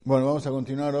Bueno, vamos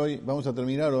a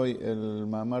terminar hoy el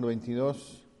Mamar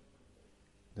 22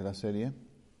 de la serie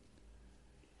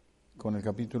con el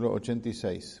capítulo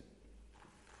 86.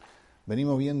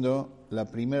 Venimos viendo la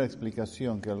primera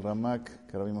explicación que el Ramak,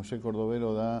 que Rabbi Moshe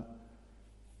Cordovero da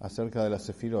acerca de la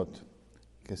Sefirot,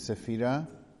 que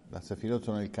las Sefirot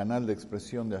son el canal de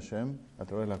expresión de Hashem, a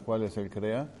través de las cuales Él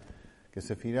crea, que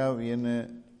Sefirá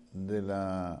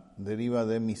deriva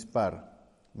de Mispar.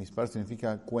 Mispar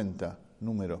significa cuenta,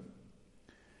 número.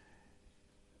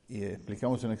 Y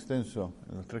explicamos en extenso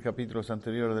en los 3 capítulos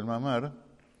anteriores del Mamar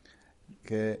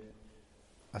que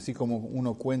así como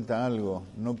uno cuenta algo,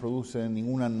 no produce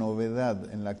ninguna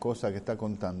novedad en la cosa que está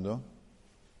contando,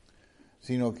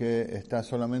 sino que está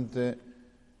solamente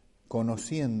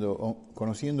conociendo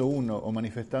uno o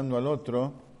manifestando al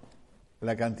otro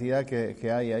la cantidad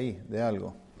que hay ahí de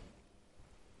algo.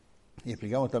 Y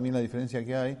explicamos también la diferencia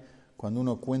que hay cuando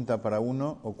uno cuenta para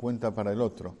uno o cuenta para el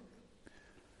otro.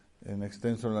 En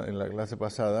extenso en la clase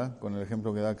pasada, con el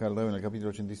ejemplo que da acá el Rebbe en el capítulo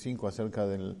 85 acerca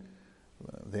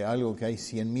de algo que hay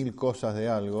 100.000 cosas de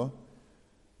algo,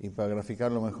 y para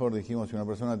graficarlo mejor dijimos, si una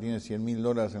persona tiene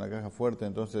 $100,000 en la caja fuerte,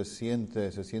 entonces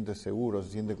se siente seguro,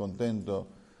 se siente contento,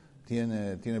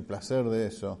 tiene placer de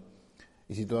eso.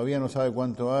 Y si todavía no sabe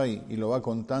cuánto hay y lo va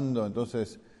contando,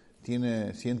 entonces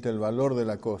siente el valor de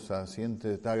la cosa,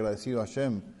 está agradecido a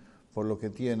Hashem por lo que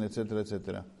tiene, etcétera,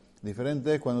 etcétera.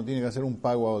 Diferente es cuando tiene que hacer un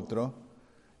pago a otro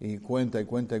y cuenta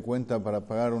para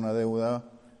pagar una deuda,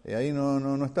 y ahí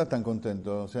no está tan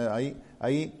contento. O sea,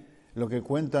 ahí lo que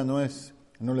cuenta no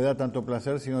le da tanto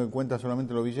placer, sino que cuenta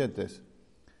solamente los billetes.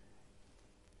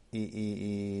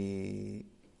 Y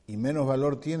menos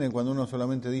valor tiene cuando uno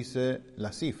solamente dice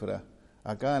la cifra.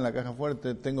 Acá en la caja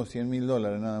fuerte tengo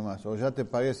 $100,000 nada más, o ya te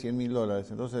pagué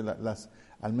 $100,000. Entonces,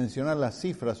 al mencionar las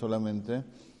cifras solamente,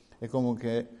 es como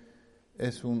que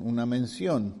es una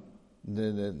mención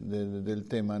del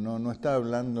tema, no está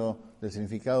hablando del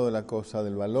significado de la cosa,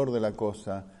 del valor de la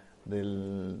cosa,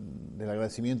 del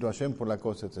agradecimiento a Hashem por la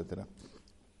cosa, etc.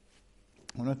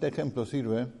 Bueno, este ejemplo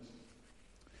sirve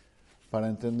para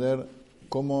entender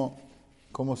cómo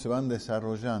se van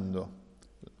desarrollando,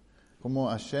 cómo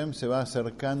Hashem se va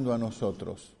acercando a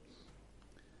nosotros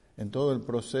en todo el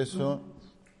proceso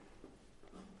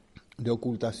de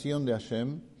ocultación de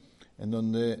Hashem, en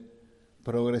donde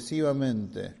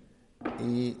progresivamente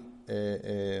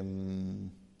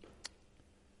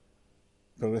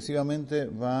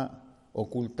va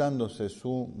ocultándose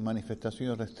su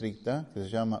manifestación restricta, que se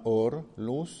llama Or,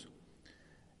 luz,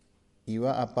 y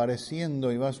va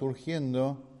apareciendo y va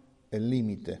surgiendo el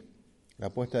límite, la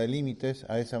puesta de límites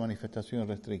a esa manifestación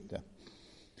restricta.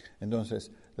 Entonces,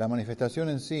 la manifestación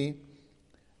en sí,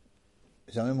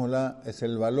 llamémosla, es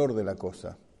el valor de la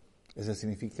cosa, es el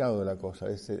significado de la cosa,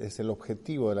 es el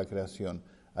objetivo de la creación.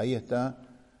 Ahí está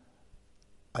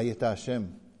Hashem,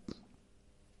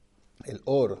 el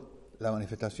Or, la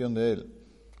manifestación de Él.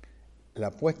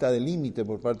 La puesta de límite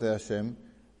por parte de Hashem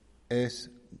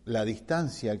es la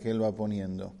distancia que Él va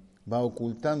poniendo, va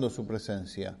ocultando su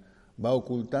presencia, va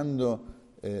ocultando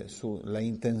la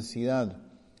intensidad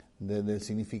del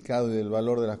significado y del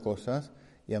valor de las cosas,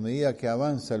 y a medida que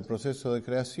avanza el proceso de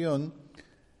creación,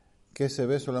 que se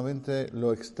ve solamente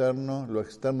lo externo de lo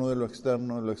externo,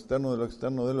 lo externo de lo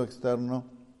externo de lo externo,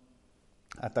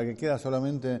 hasta que queda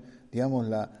solamente, digamos,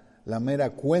 la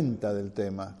mera cuenta del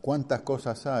tema, cuántas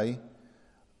cosas hay,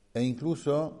 e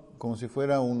incluso como si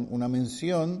fuera una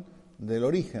mención del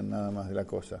origen nada más de la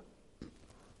cosa.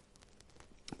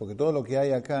 Porque todo lo que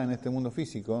hay acá en este mundo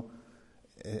físico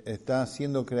está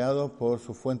siendo creado por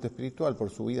su fuente espiritual,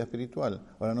 por su vida espiritual.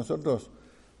 Ahora nosotros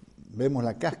vemos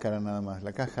la cáscara nada más,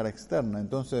 la cáscara externa,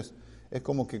 entonces es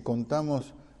como que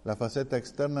contamos la faceta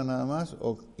externa nada más,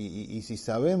 y si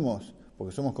sabemos,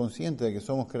 porque somos conscientes de que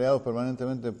somos creados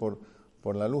permanentemente por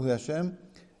la luz de Hashem,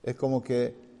 es como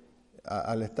que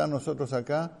al estar nosotros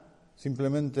acá,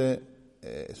 simplemente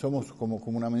somos como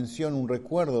una mención, un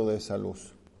recuerdo de esa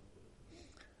luz.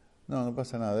 No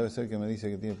pasa nada, debe ser que me dice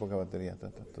que tiene poca batería, está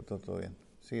todo bien.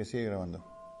 Sigue grabando.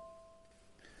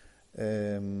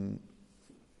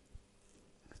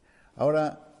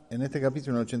 Ahora, en este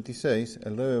capítulo 86,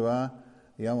 el Rebbe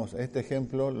este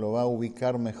ejemplo lo va a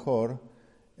ubicar mejor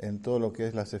en todo lo que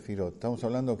es la Sefirot. Estamos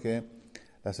hablando que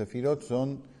las Sefirot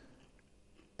son,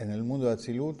 en el mundo de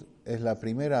Atzilut, es la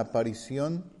primera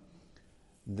aparición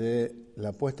de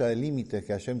la puesta de límites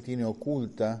que Hashem tiene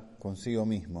oculta consigo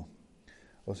mismo.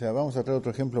 O sea, vamos a traer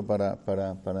otro ejemplo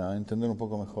para entender un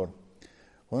poco mejor.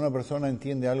 Cuando una persona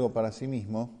entiende algo para sí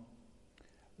mismo,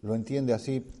 lo entiende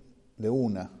así de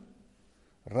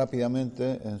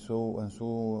rápidamente en su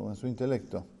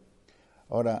intelecto.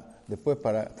 Ahora, después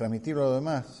para transmitirlo a los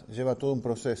demás, lleva todo un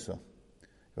proceso.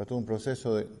 Lleva todo un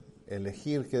proceso de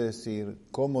elegir qué decir,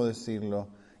 cómo decirlo,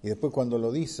 y después cuando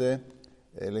lo dice,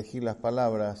 elegir las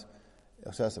palabras,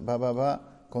 o sea,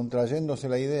 va contrayéndose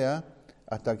la idea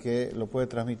hasta que lo puede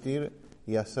transmitir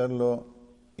y hacerlo,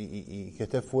 y que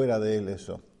esté fuera de él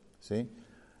eso, ¿sí?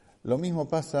 Lo mismo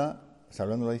pasa,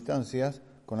 salvando las distancias,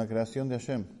 con la creación de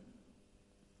Hashem.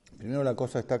 Primero la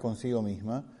cosa está consigo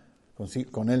misma,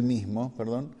 con él mismo,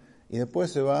 y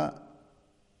después se va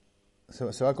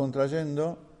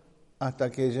contrayendo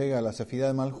hasta que llega a la Sefirá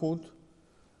de Malhut,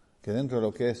 que dentro de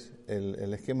lo que es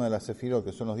el esquema de la Sefirot,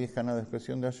 que son los 10 canales de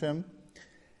expresión de Hashem,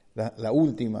 la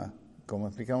última, como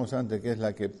explicamos antes, que es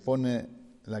la que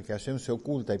Hashem se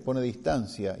oculta y pone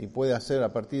distancia y puede hacer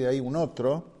a partir de ahí un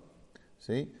otro,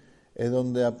 ¿sí? Es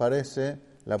donde aparece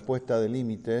la puesta de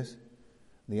límites,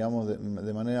 digamos,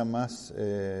 de manera más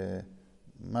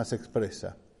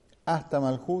expresa. Hasta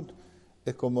Malhut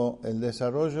es como el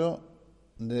desarrollo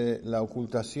de la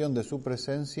ocultación de su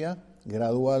presencia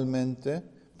gradualmente,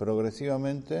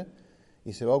 progresivamente,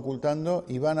 y se va ocultando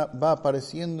y va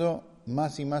apareciendo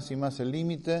más y más y más el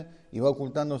límite y va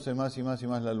ocultándose más y más y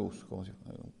más la luz.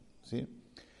 ¿Sí?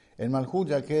 En Malhut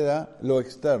ya queda lo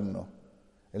externo.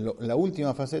 La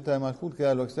última faceta de Malhut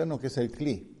queda lo externo, que es el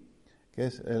Kli, que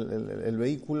es el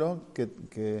vehículo,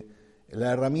 que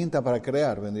la herramienta para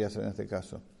crear vendría a ser en este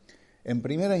caso. En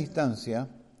primera instancia,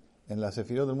 en la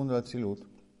Sefirot del mundo de Atzilut,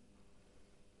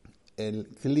 el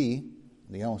Kli,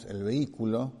 digamos, el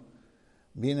vehículo,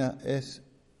 es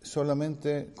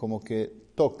solamente como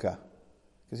que toca.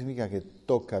 ¿Qué significa que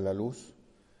toca la luz?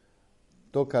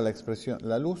 Toca la expresión.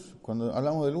 La luz, cuando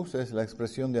hablamos de luz, es la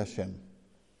expresión de Hashem.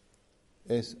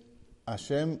 Es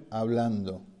Hashem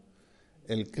hablando.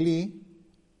 El Kli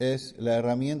es la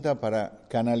herramienta para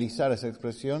canalizar esa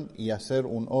expresión y hacer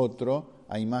un otro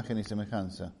a imagen y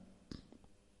semejanza.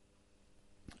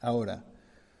 Ahora,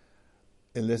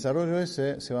 el desarrollo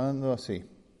ese se va dando así.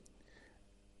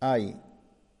 Hay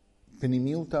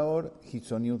Pnimiut Haor,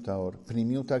 Hitzoniut Haor,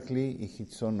 Pnimiut Kli y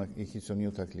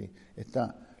Hitzoniut Kli.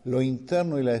 Está lo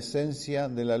interno y la esencia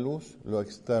de la luz, lo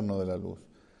externo de la luz.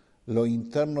 Lo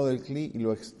interno del Kli y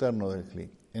lo externo del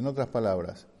Kli. En otras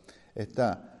palabras,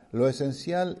 está lo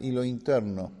esencial y lo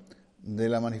interno de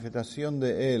la manifestación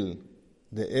de él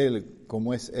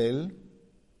como es él,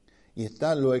 y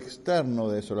está lo externo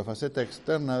de eso, la faceta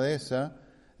externa de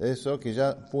eso que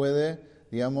ya puede,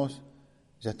 digamos,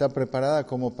 ya está preparada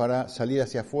como para salir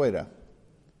hacia afuera,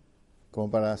 como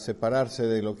para separarse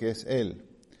de lo que es él.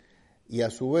 Y a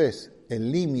su vez,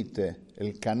 el límite,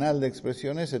 el canal de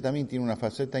expresión ese también tiene una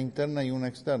faceta interna y una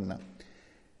externa.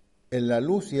 La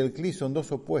luz y el Kli son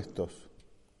dos opuestos.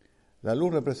 La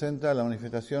luz representa la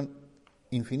manifestación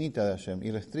infinita de Hashem,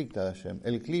 irrestricta de Hashem.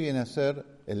 El Kli viene a ser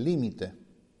el límite.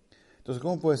 Entonces,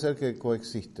 ¿cómo puede ser que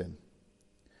coexisten?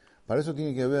 Para eso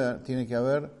tiene que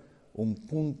haber un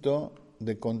punto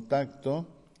de contacto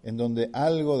en donde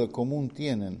algo de común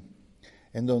tienen,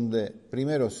 en donde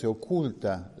primero se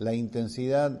oculta la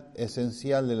intensidad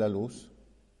esencial de la luz,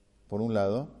 por un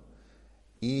lado,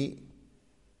 y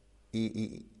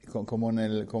como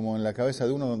en la cabeza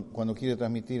de uno cuando quiere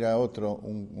transmitir a otro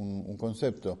un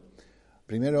concepto.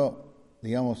 Primero,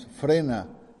 digamos,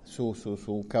 frena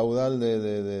su caudal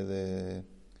de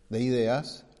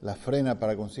ideas, la frena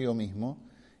para consigo mismo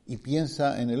y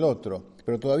piensa en el otro.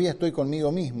 Pero todavía estoy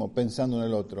conmigo mismo pensando en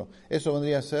el otro. Eso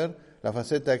vendría a ser la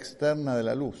faceta externa de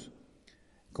la luz.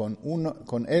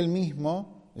 Con él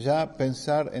mismo ya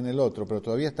pensar en el otro, pero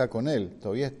todavía está con él,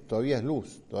 todavía es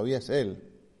luz, todavía es él.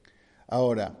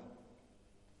 Ahora,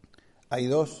 hay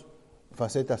dos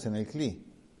facetas en el Kli.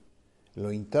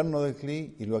 Lo interno del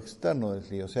Kli y lo externo del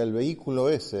Kli. O sea, el vehículo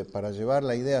ese para llevar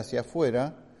la idea hacia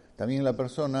afuera, también en la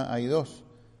persona hay dos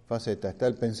facetas. Está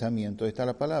el pensamiento y está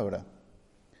la palabra.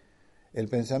 El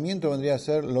pensamiento vendría a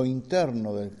ser lo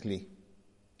interno del Kli,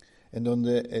 en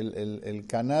donde el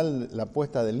canal, la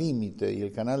puesta de límite y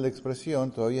el canal de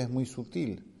expresión todavía es muy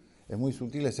sutil,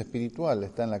 es espiritual,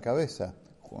 está en la cabeza,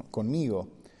 conmigo.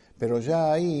 Pero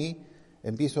ya ahí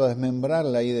empiezo a desmembrar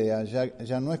la idea,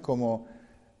 ya no es como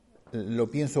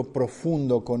lo pienso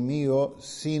profundo conmigo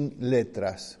sin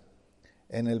letras.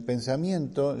 En el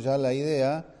pensamiento ya la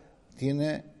idea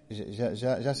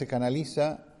ya se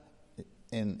canaliza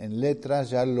en letras,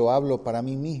 ya lo hablo para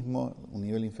mí mismo, un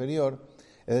nivel inferior.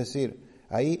 Es decir,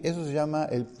 ahí eso se llama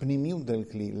el pnimiut del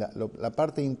Kli, la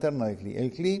parte interna del Kli.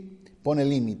 El Kli pone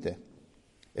límite,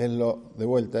 es lo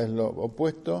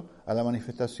opuesto a la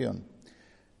manifestación.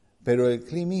 Pero el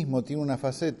Kli mismo tiene una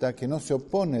faceta que no se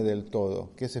opone del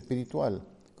todo, que es espiritual,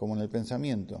 como en el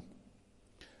pensamiento.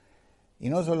 Y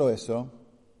no solo eso,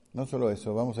 No solo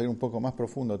eso, vamos a ir un poco más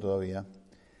profundo todavía.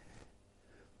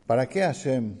 ¿Para qué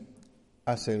Hashem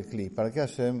hace el Kli? ¿Para qué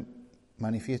Hashem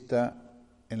manifiesta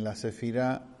en la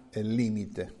Sefirá el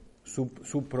límite,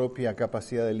 su propia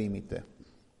capacidad de límite?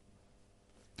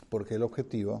 Porque el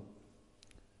objetivo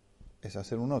es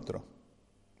hacer un otro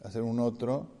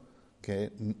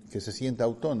que se sienta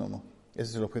autónomo.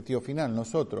 Ese es el objetivo final,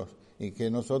 nosotros, y que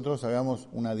nosotros hagamos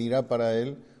una dirá para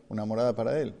él, una morada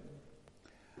para él.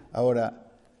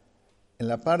 Ahora, en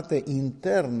la parte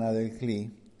interna del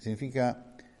Kli,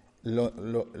 significa,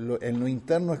 en lo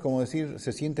interno es como decir,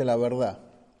 se siente la verdad.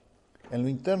 En lo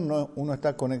interno uno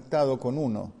está conectado con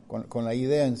uno, con la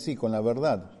idea en sí, con la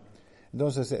verdad.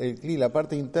 Entonces, el Kli, la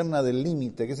parte interna del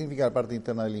límite, ¿qué significa la parte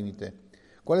interna del límite?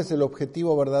 ¿Cuál es el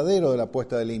objetivo verdadero de la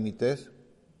puesta de límites?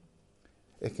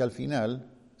 Es que al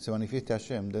final se manifieste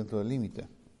Hashem dentro del límite.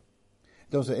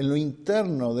 Entonces, en lo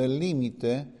interno del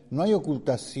límite no hay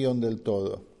ocultación del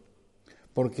todo,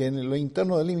 porque en lo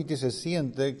interno del límite se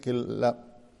siente que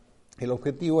el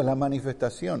objetivo es la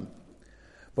manifestación.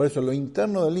 Por eso, lo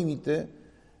interno del límite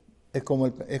es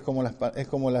como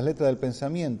las letras del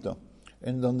pensamiento,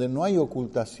 en donde no hay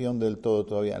ocultación del todo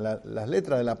todavía. Las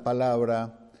letras de la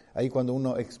palabra, ahí cuando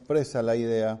uno expresa la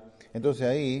idea, entonces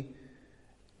ahí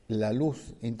la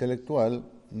luz intelectual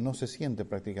no se siente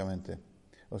prácticamente.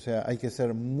 O sea, hay que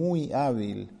ser muy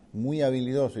hábil, muy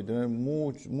habilidoso y tener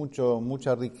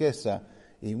mucha riqueza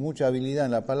y mucha habilidad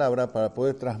en la palabra para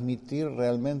poder transmitir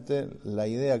realmente la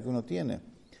idea que uno tiene.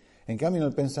 En cambio, en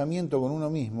el pensamiento con uno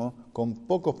mismo, con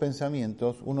pocos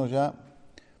pensamientos, uno ya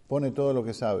pone todo lo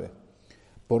que sabe.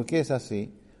 ¿Por qué es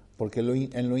así? Porque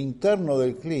en lo interno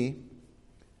del Kli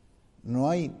no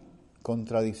hay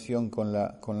contradicción con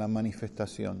la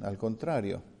manifestación, al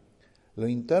contrario. Lo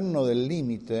interno del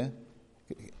límite,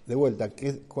 de vuelta,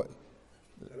 el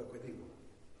objetivo.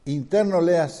 Interno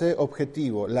le hace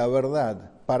objetivo, la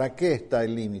verdad. ¿Para qué está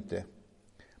el límite?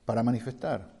 Para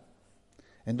manifestar.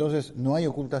 Entonces no hay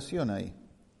ocultación ahí.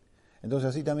 Entonces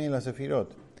así también en la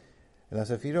Sefirot. En la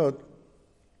Sefirot,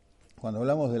 cuando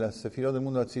hablamos de la Sefirot del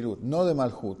mundo de Atzilut, no de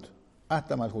Malhut,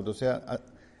 hasta Malhut, o sea,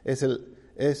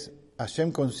 es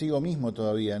Hashem consigo mismo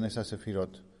todavía en esa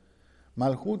Sefirot.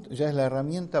 Malhut ya es la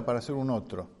herramienta para hacer un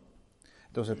otro.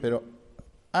 Entonces, pero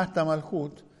hasta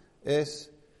Malhut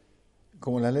es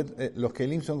como los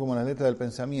Kelim son como las letras del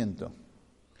pensamiento,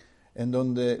 en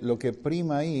donde lo que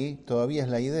prima ahí todavía es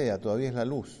la idea, todavía es la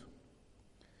luz.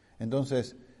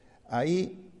 Entonces,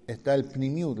 ahí está el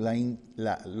pnimiut,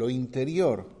 lo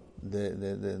interior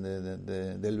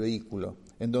del vehículo,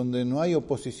 en donde no hay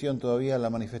oposición todavía a la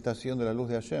manifestación de la luz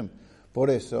de Hashem. Por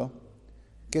eso,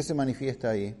 ¿qué se manifiesta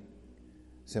ahí?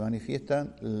 Se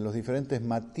manifiestan los diferentes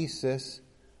matices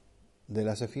de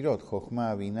la Sefirot,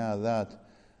 Jochma, Binah, Dat,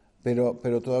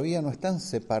 pero todavía no están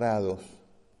separados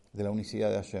de la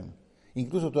unicidad de Hashem.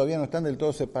 Incluso todavía no están del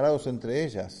todo separados entre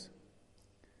ellas.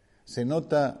 Se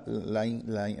nota la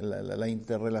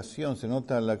interrelación, se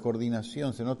nota la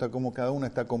coordinación, se nota cómo cada una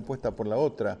está compuesta por la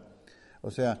otra.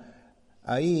 O sea,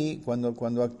 ahí cuando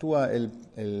actúa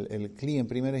el Kli en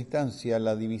primera instancia,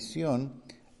 la división,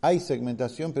 hay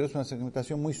segmentación, pero es una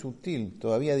segmentación muy sutil,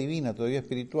 todavía divina, todavía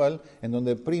espiritual, en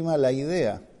donde prima la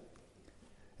idea,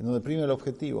 en donde prima el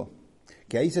objetivo.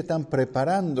 Que ahí se están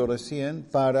preparando recién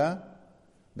para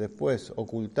después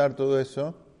ocultar todo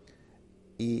eso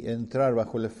y entrar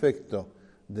bajo el efecto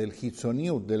del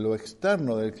hitzoniut, de lo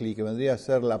externo del Kli, que vendría a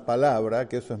ser la palabra,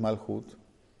 que eso es Malhut.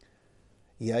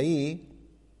 Y ahí,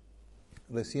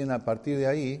 recién a partir de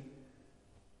ahí,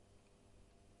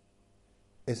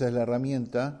 esa es la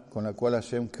herramienta con la cual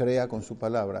Hashem crea con su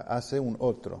palabra, hace un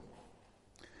otro.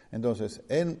 Entonces,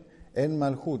 en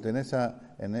Malhut, en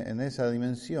esa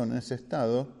dimensión, en ese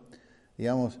estado,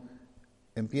 digamos,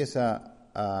 empieza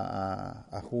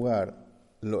a jugar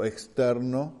lo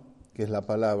externo, que es la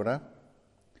palabra,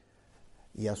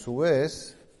 y a su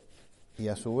vez,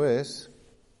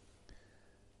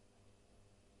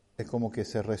 es como que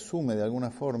se resume de alguna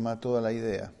forma toda la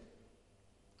idea.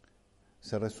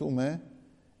 Se resume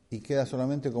y queda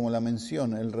solamente como la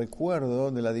mención, el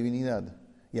recuerdo de la divinidad.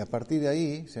 Y a partir de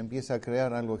ahí se empieza a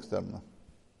crear algo externo.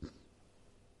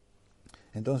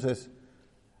 Entonces,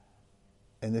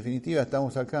 en definitiva,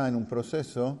 estamos acá en un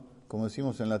proceso, como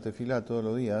decimos en la Tefilá todos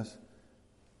los días,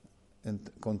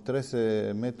 con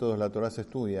 13 métodos la Torah se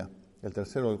estudia. El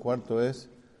tercero o el cuarto es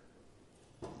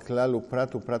Klal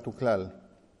uprat uprat uklal.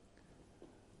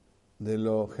 De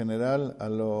lo general a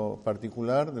lo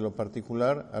particular, de lo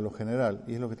particular a lo general.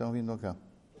 Y es lo que estamos viendo acá.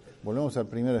 Volvemos al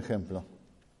primer ejemplo.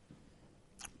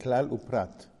 Klal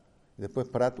uprat. Después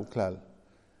prat uklal.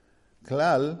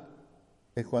 Klal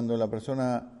es cuando la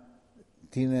persona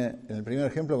en el primer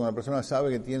ejemplo, cuando la persona sabe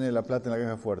que tiene la plata en la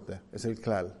caja fuerte, es el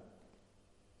klal.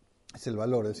 Es el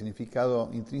valor, el significado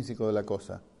intrínseco de la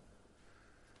cosa.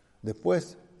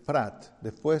 Después, prat,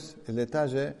 después el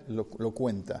detalle lo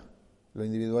cuenta, lo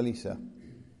individualiza.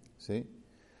 ¿Sí?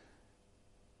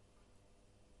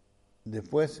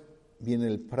 Después viene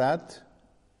el prat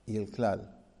y el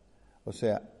klal. O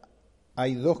sea,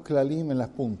 hay dos klalim en las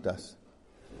puntas.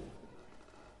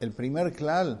 El primer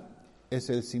klal es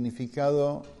el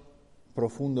significado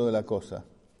profundo de la cosa.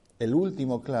 El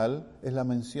último klal es la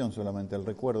mención solamente, el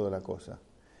recuerdo de la cosa.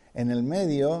 En el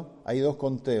medio hay dos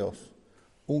conteos,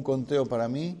 un conteo para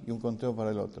mí y un conteo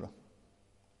para el otro.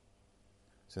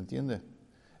 ¿Se entiende?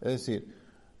 Es decir,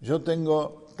 yo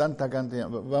tengo tanta cantidad,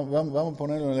 vamos a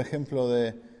ponerlo en el ejemplo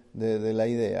de la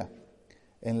idea.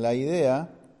 En la idea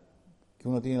que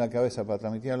uno tiene en la cabeza para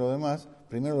transmitir a los demás,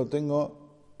 primero lo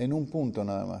tengo en un punto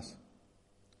nada más.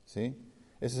 ¿Sí?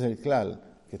 Ese es el klal,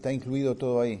 que está incluido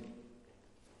todo ahí.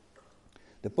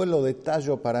 Después lo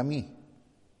detallo para mí.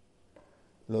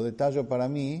 Lo detallo para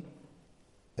mí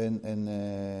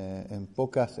en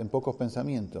pocos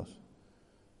pensamientos.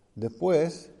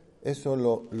 Después, eso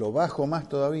lo bajo más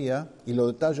todavía y lo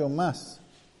detallo más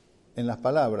en las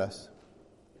palabras.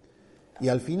 Y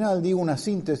al final digo una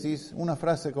síntesis, una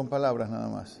frase con palabras nada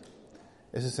más.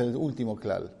 Ese es el último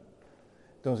klal.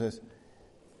 Entonces,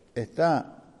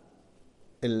 está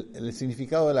el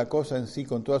significado de la cosa en sí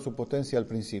con toda su potencia al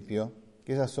principio,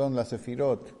 que esas son las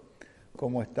sefirot,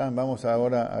 cómo están. Vamos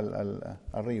ahora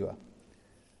arriba,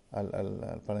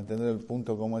 para entender el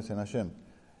punto cómo es en Hashem.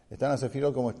 Están las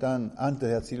sefirot como están antes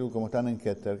de Atzilut, como están en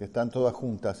Keter, que están todas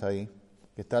juntas ahí,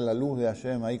 que está la luz de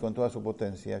Hashem ahí con toda su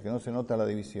potencia, que no se nota la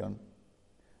división.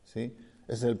 ¿Sí?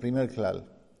 Ese es el primer klal.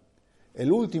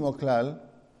 El último klal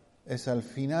es al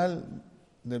final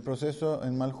del proceso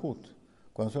en Malhut,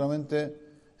 cuando solamente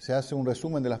se hace un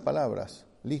resumen de las palabras,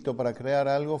 listo para crear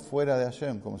algo fuera de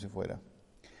Hashem, como si fuera.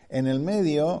 En el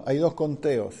medio hay dos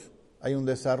conteos, hay un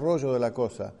desarrollo de la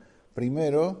cosa.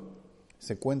 Primero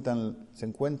se cuentan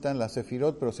las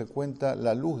sefirot, pero se cuenta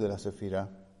la luz de la sefirá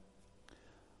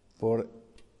por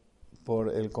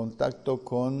el contacto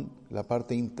con la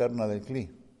parte interna del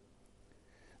kli,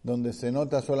 donde se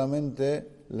nota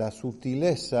solamente la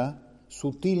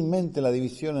sutilmente la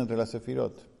división entre las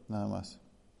sefirot, nada más.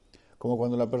 Como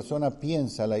cuando la persona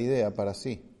piensa la idea para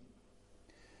sí.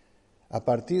 A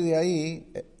partir de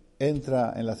ahí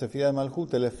entra en la sefirá de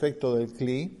Malhut el efecto del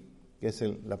kli, que es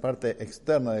la parte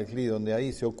externa del kli, donde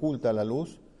ahí se oculta la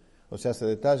luz, o sea, se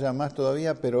detalla más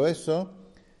todavía, pero eso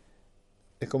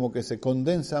es como que se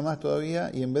condensa más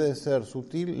todavía y en vez de ser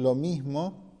sutil, lo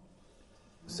mismo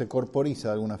se corporiza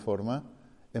de alguna forma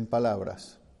en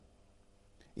palabras.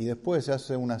 Y después se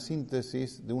hace una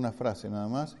síntesis de una frase nada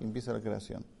más y empieza la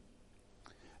creación.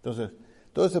 Entonces,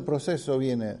 todo ese proceso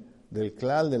viene del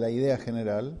klal, de la idea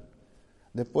general,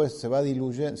 después se va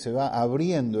diluyendo, se va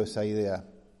abriendo esa idea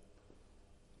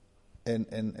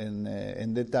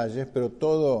en detalles, pero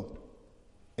todo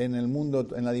en el mundo,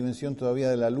 en la dimensión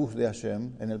todavía de la luz de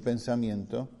Hashem, en el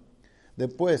pensamiento.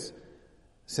 Después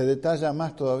se detalla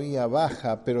más todavía,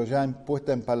 baja, pero ya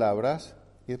puesta en palabras,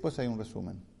 y después hay un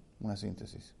resumen, una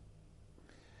síntesis.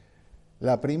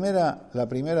 La primera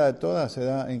de todas se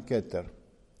da en Keter,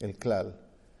 el klal.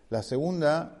 La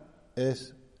segunda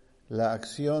es la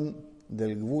acción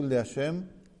del gvul de Hashem,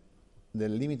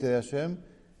 del límite de Hashem,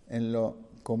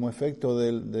 como efecto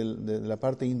de la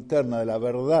parte interna, de la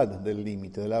verdad del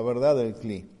límite, de la verdad del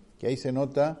kli, que ahí se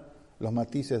nota los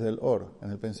matices del or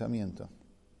en el pensamiento.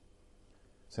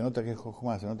 Se nota que es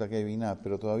Jochma, se nota que hay Biná,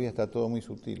 pero todavía está todo muy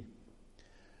sutil.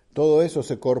 Todo eso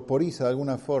se corporiza de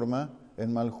alguna forma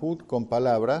en Malhut con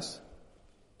palabras,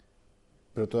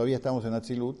 pero todavía estamos en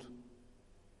Atzilut,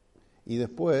 y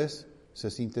después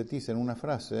se sintetiza en una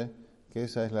frase, que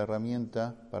esa es la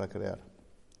herramienta para crear.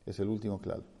 Es el último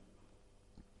klal.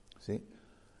 ¿Sí?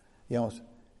 Digamos,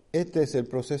 este es el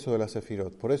proceso de la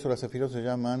sefirot. Por eso las sefirot se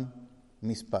llaman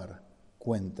mispar,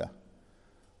 cuenta.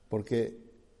 Porque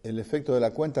el efecto de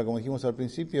la cuenta, como dijimos al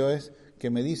principio, es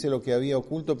que me dice lo que había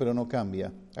oculto, pero no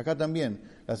cambia. Acá también,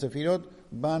 las sefirot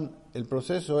el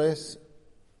proceso es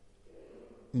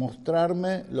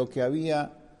mostrarme lo que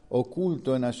había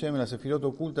oculto en Hashem, en la sefirot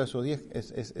oculta esos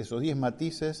 10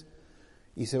 matices,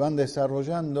 y se van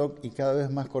desarrollando y cada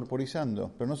vez más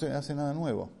corporizando, pero no se hace nada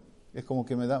nuevo. Es como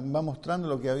que va mostrando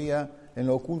lo que había en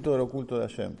lo oculto del oculto de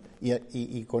Hashem.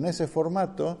 Y con ese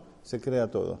formato se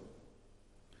crea todo.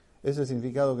 Ese es el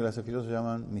significado que las sefirot se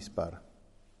llaman mispar.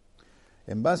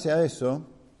 En base a eso,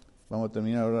 vamos a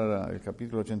terminar ahora el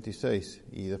capítulo 86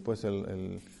 y después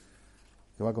el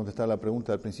que va a contestar la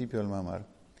pregunta del principio del Mamar.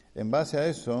 En base a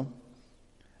eso,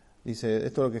 Dice,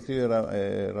 esto es lo que escribe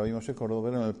Rabbi Moshe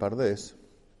Cordovero en el Pardés.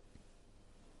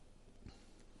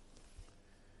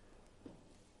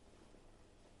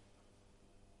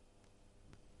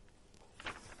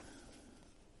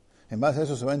 En base a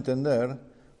eso se va a entender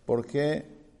por qué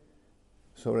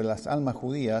sobre las almas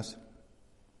judías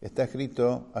está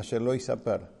escrito Asher lo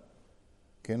yisaper,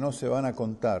 que no se van a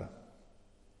contar.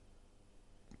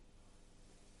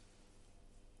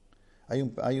 Es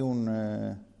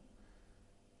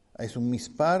un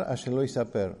mispar Asher lo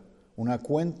yisaper, una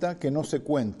cuenta que no se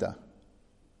cuenta.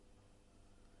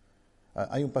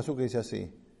 Hay un pasú que dice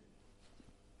así: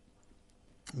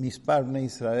 Mispar ne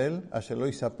Israel Asher lo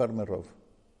yisaper merov.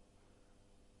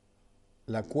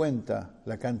 La cuenta,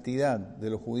 la cantidad de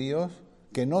los judíos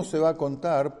que no se va a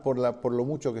contar por lo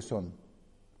mucho que son.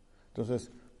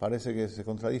 Entonces, parece que se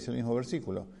contradice el mismo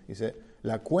versículo. Dice,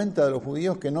 la cuenta de los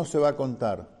judíos que no se va a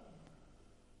contar.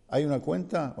 ¿Hay una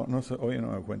cuenta o no hay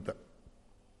una cuenta?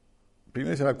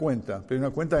 Primero dice la cuenta, pero hay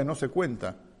una cuenta que no se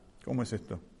cuenta. ¿Cómo es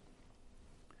esto?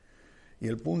 Y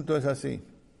el punto es así.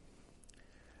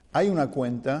 Hay una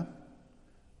cuenta,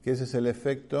 que ese es el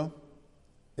efecto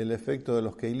de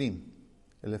los Keilim,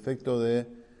 el efecto de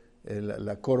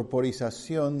la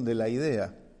corporización de la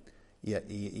idea.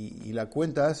 Y la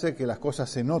cuenta hace que las cosas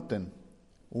se noten.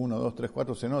 1, 2, 3,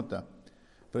 4 se nota.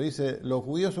 Pero dice, los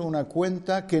judíos son una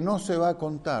cuenta que no se va a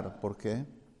contar. ¿Por qué?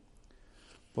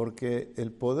 Porque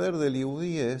el poder del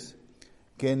Yehudí es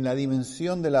que en la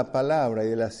dimensión de la palabra y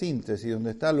de la síntesis,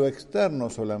 donde está lo externo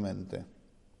solamente,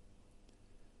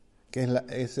 que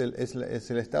es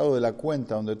el estado de la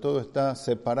cuenta, donde todo está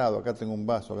separado. Acá tengo un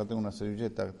vaso, acá tengo una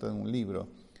servilleta, acá tengo un libro,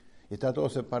 y está todo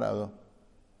separado.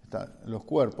 Los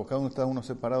cuerpos, cada uno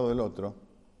separado del otro,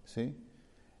 ¿sí?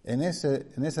 En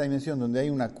esa dimensión donde hay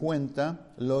una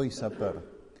cuenta, lo yisaper,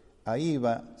 ahí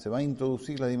se va a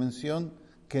introducir la dimensión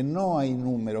que no hay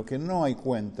número, que no hay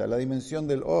cuenta, la dimensión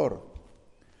del or,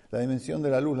 la dimensión de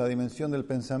la luz, la dimensión del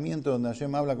pensamiento, donde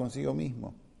Hashem habla consigo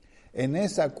mismo. En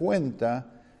esa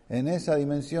cuenta, en esa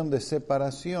dimensión de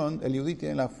separación, el Yehudí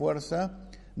tiene la fuerza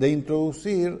de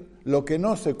introducir lo que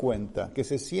no se cuenta, que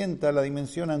se sienta la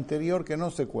dimensión anterior que no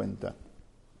se cuenta.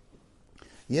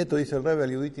 Y esto, dice el Rebbe,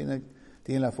 el Yehudí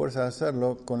tiene la fuerza de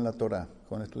hacerlo con la Torá,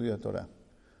 con el estudio de Torá,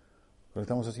 lo que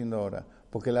estamos haciendo ahora.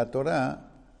 Porque la Torá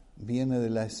viene de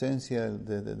la esencia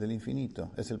del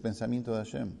infinito, es el pensamiento de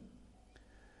Hashem.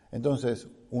 Entonces,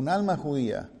 un alma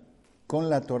judía con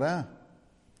la Torá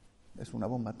es una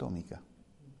bomba atómica.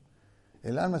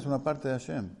 El alma es una parte de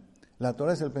Hashem. La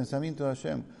Torah es el pensamiento de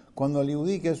Hashem. Cuando el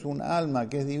Yehudí, que es un alma,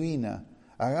 que es divina,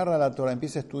 agarra la Torah,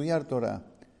 empieza a estudiar Torah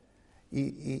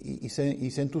y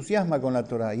se entusiasma con la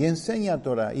Torah y enseña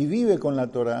Torah y vive con la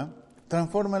Torah,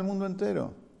 transforma el mundo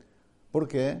entero. ¿Por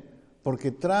qué?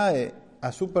 Porque trae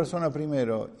a su persona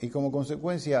primero y como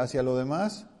consecuencia hacia lo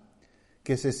demás,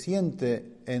 que se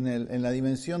siente en la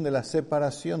dimensión de la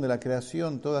separación de la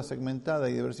creación toda segmentada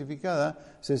y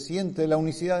diversificada, se siente la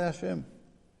unicidad de Hashem.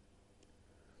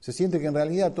 Se siente que en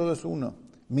realidad todo es uno.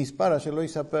 Mispar Asher lo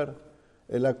yisaper,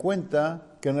 la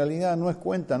cuenta que en realidad no es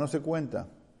cuenta, no se cuenta.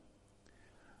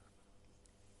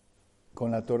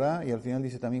 Con la Torah y al final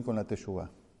dice también con la Teshuvah.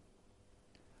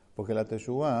 Porque la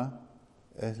Teshuvah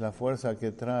es la fuerza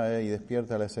que trae y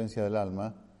despierta la esencia del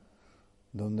alma,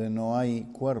 donde no hay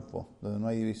cuerpo, donde no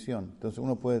hay división. Entonces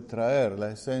uno puede traer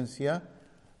la esencia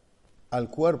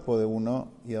al cuerpo de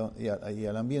uno y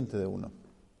al ambiente de uno.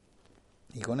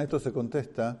 Y con esto se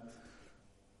contesta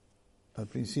al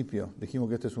principio. Dijimos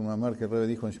que este es un mamar que el Rebbe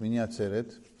dijo en Shmini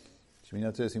Atzeret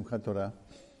Simchat Torah.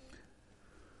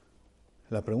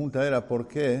 La pregunta era por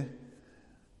qué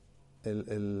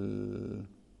el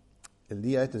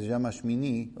día este se llama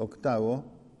Shmini, octavo,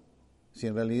 si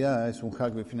en realidad es un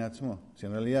Hag B'Fnei Atzmo, si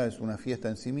en realidad es una fiesta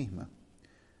en sí misma.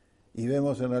 Y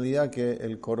vemos en realidad que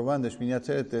el Korban de Shmini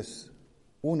Atzeret es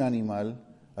un animal,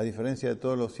 a diferencia de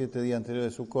todos los 7 días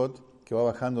anteriores de Sukkot, que va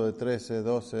bajando de 13,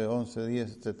 12, 11,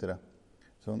 10, etc.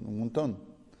 Son un montón.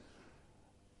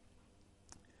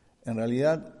 En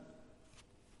realidad,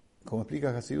 como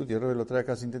explica Hasidut, y el Rebbe lo trae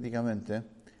acá sintéticamente,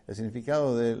 el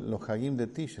significado de los Hagim de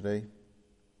Tishrei,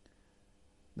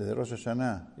 desde Rosh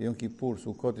Hashanah, Yom Kippur,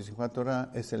 Sukkot y Simchat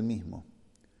Torah, es el mismo.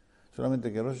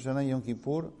 Solamente que Rosh Hashanah y Yom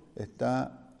Kippur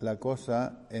está la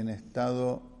cosa en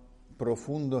estado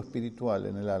profundo espiritual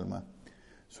en el alma.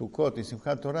 Sukkot y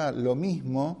Simchat Torah, lo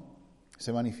mismo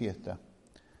se manifiesta.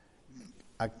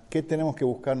 ¿A qué tenemos que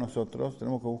buscar nosotros?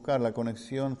 Tenemos que buscar la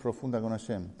conexión profunda con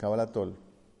Hashem, Kabbalatol.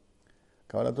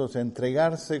 Kabbalatol, o sea,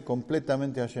 entregarse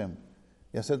completamente a Hashem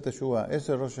y hacer Teshuvah.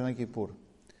 Eso es Rosh Hashanah y Kippur.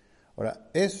 Ahora,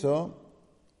 eso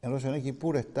en Rosh Hashanah y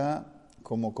Kippur está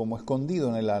como escondido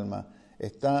en el alma.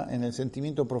 está en el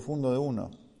sentimiento profundo de uno.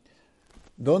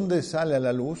 ¿Dónde sale a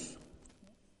la luz?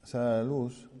 Sale a la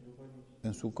luz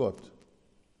en Sukkot.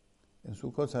 En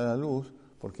Sukkot sale a la luz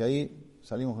porque ahí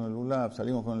salimos con el Lulav,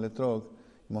 salimos con el Etrog,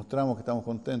 mostramos que estamos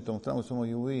contentos, mostramos que somos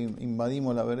Yehudim,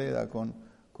 invadimos la vereda con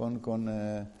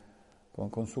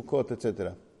Sukkot,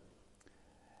 etc.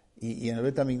 Y en el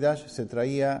Bet HaMikdash se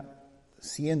traía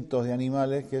cientos de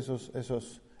animales, que esos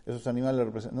animales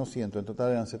representaban, no cientos, en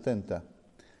total eran 70.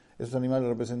 Esos animales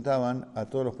representaban a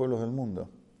todos los pueblos del mundo.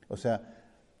 O sea,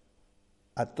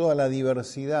 a toda la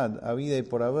diversidad habida y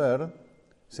por haber,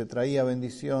 se traía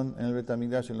bendición en el Bet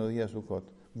HaMikdash en los días de Sukkot.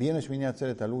 Viene Shmini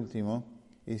Atzeret al último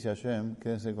y dice a Hashem,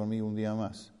 quédense conmigo un día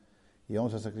más y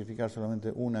vamos a sacrificar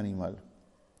solamente un animal.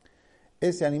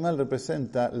 Ese animal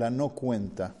representa la no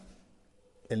cuenta,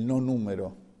 el no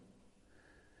número.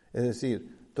 Es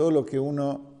decir, todo lo que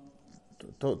uno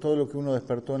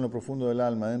despertó en lo profundo del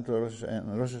alma dentro de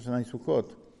Rosh Hashanah y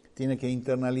Sukkot tiene que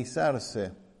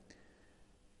internalizarse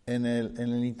en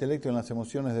el intelecto y en las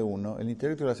emociones de uno. El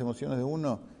intelecto y las emociones de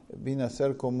uno viene a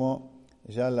ser como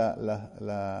ya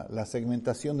la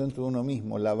segmentación dentro de uno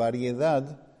mismo, la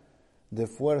variedad de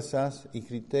fuerzas y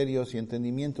criterios y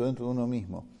entendimiento dentro de uno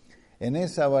mismo. En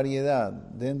esa variedad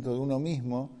dentro de uno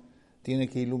mismo tiene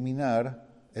que iluminar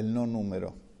el no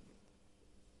número,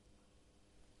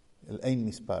 el Ein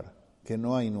Mispar, que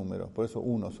no hay número, por eso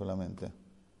uno solamente.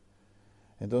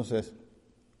 Entonces,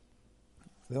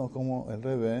 vemos cómo el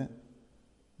Rebbe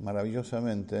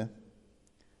maravillosamente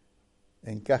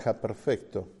encaja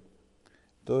perfecto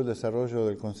todo el desarrollo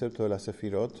del concepto de la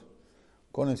Sefirot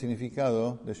con el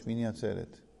significado de Shmini Atzeret.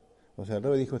 O sea, el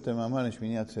Rebbe dijo este mamá en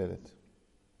Shmini Atzeret.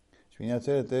 Shmini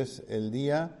Atzeret es el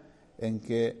día en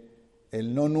que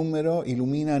el no número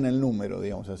ilumina en el número,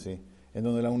 digamos así, en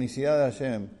donde la unicidad de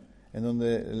Hashem, en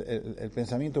donde el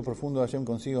pensamiento profundo de Hashem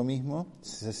consigo mismo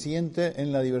se siente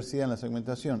en la diversidad, en la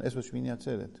segmentación. Eso es Shmini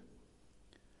Atzeret.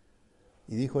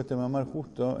 Y dijo este mamar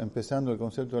justo empezando el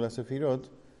concepto de la Sefirot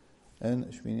en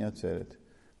Shmini Atzeret.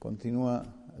 Continúa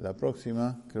la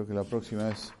próxima, creo que la próxima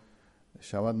es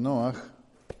Shabbat Noach.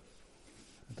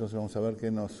 Entonces vamos a ver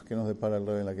qué nos depara el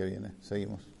Rebbe en la que viene.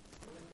 Seguimos.